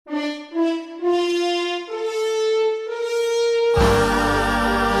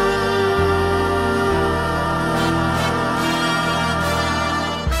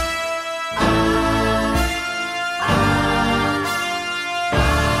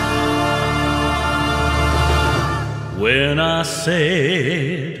when I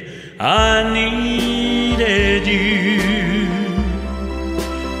said I needed you.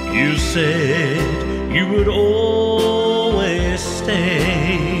 You said you would always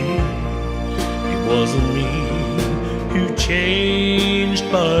stay. It wasn't me who changed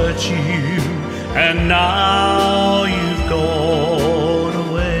but you, and now you've gone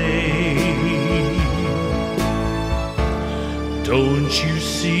away. Don't you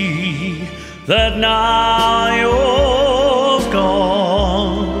see that now you're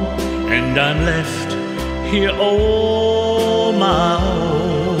gone, and I'm left here all my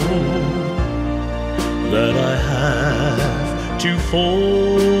own, that I have to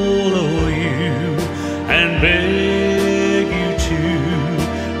follow you and beg you to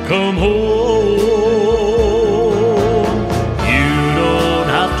come home. You don't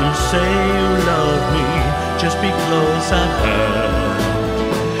have to say you love me, just be close at hand.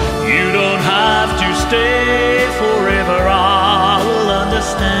 You don't have to stay forever, I will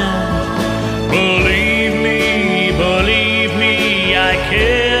understand. Believe me, I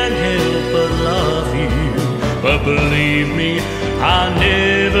can't help but love you. But believe me, I'll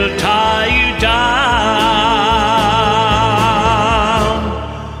never tie you down.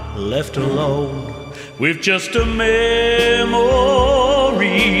 Left alone with just a memory,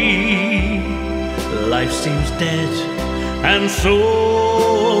 life seems dead and so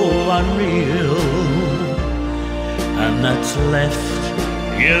unreal, and that's left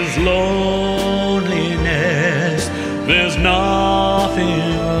is loneliness. There's nothing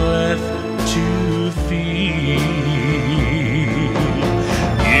left to feel.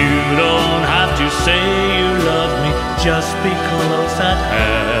 You don't have to say you love me, just be close at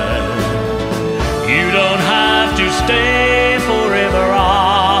hand. You don't have to stay forever,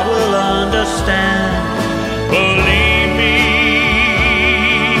 I will understand. Believe me,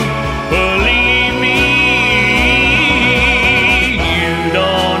 you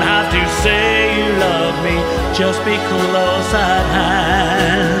don't have to say you love me, just be close at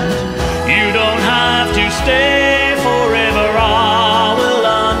hand. You don't have to stay